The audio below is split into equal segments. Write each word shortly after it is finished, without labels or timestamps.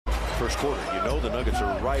first quarter. You know the Nuggets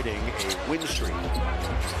are riding a win streak.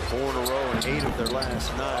 4 in a row and 8 of their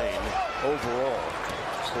last 9 overall.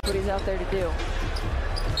 What he's out there to do.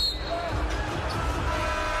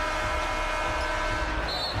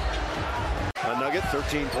 A Nugget,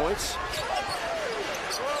 13 points.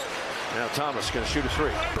 Now Thomas going to shoot a 3.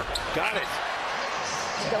 Got it.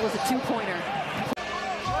 That was a 2-pointer.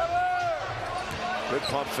 Good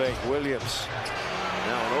pump fake, Williams.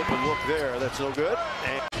 Now an open look there, that's no good.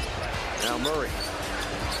 And now Murray.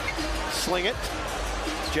 Sling it.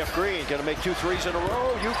 Jeff Green going to make 2 threes in a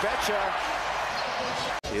row. You betcha.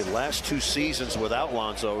 In last 2 seasons without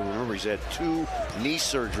Lonzo, remember he's had 2 knee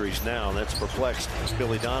surgeries now. That's perplexed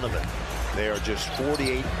Billy Donovan. They are just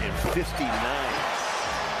 48 and 59.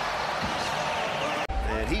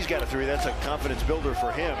 And he's got a 3. That's a confidence builder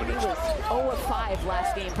for him. And he was 0 of 5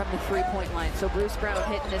 last game from the 3-point line. So Bruce Brown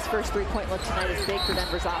hitting his first 3-point look tonight is big for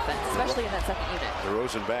Denver's offense, especially in that second unit.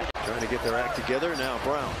 DeRozan back, trying to get their act together. Now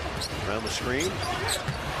Brown around the screen.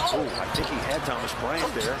 Oh, I think he had Thomas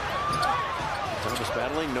Bryant there. Thomas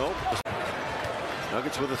battling, nope.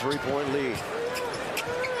 Nuggets with a 3-point lead.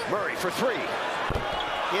 Murray for 3.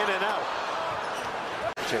 In and out.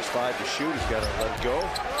 Chase 5 to shoot. He's got to let it go.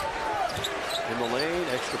 In the lane,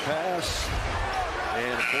 extra pass.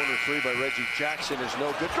 And a corner 3 by Reggie Jackson is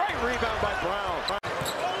no good. Great rebound by Brown.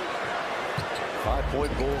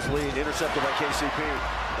 5-point Bulls lead. Intercepted by KCP.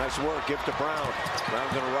 Nice work. Give to Brown. Brown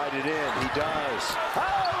going to ride it in. He does.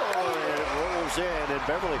 Oh, and it rolls in. And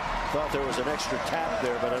Beverly thought there was an extra tap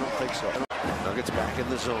there, but I don't think so. Nuggets back in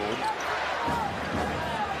the zone.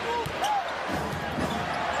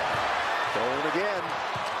 Going again.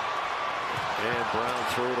 And Brown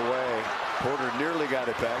threw it away. Porter nearly got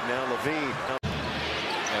it back. Now Levine.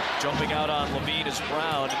 And jumping out on Levine is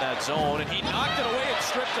Brown in that zone, and he knocked it away and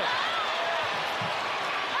stripped it.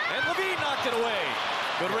 And Levine knocked it away.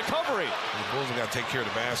 Good recovery. The Bulls have got to take care of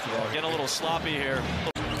the basketball. Getting a little sloppy here.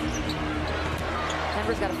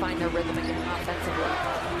 Denver's got to find their rhythm again offensively.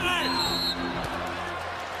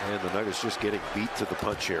 And the Nuggets just getting beat to the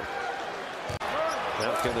punch here.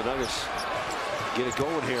 Now can the Nuggets get it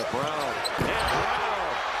going here? Brown. And Brown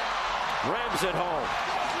rams it home.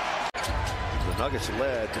 The Nuggets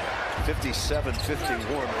led 57-51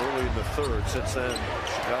 early in the third. Since then,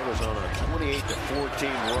 Chicago's on a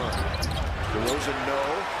 28-14 run. DeRozan, no.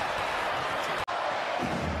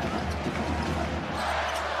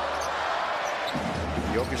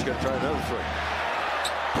 Jokic's going to try another 3.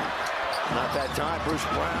 Not that time. Bruce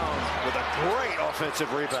Brown with a great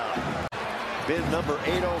offensive rebound. Bid number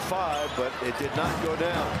 805, but it did not go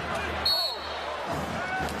down.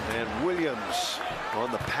 And Williams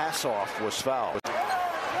on the pass-off was fouled.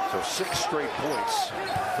 So 6 straight points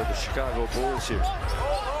for the Chicago Bulls here.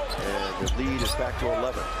 And the lead is back to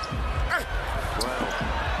 11. Brown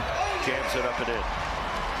jams it up and in.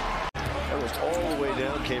 That was all the way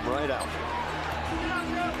down, came right out.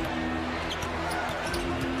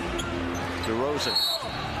 DeRozan.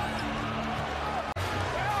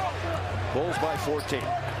 Bulls by 14.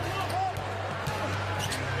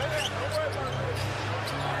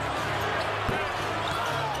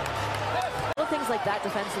 Things like that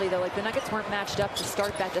defensively, though, like the Nuggets weren't matched up to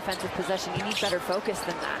start that defensive possession. You need better focus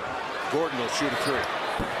than that. Gordon will shoot a 3.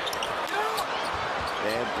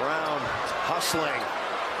 And Brown hustling.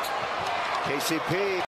 KCP.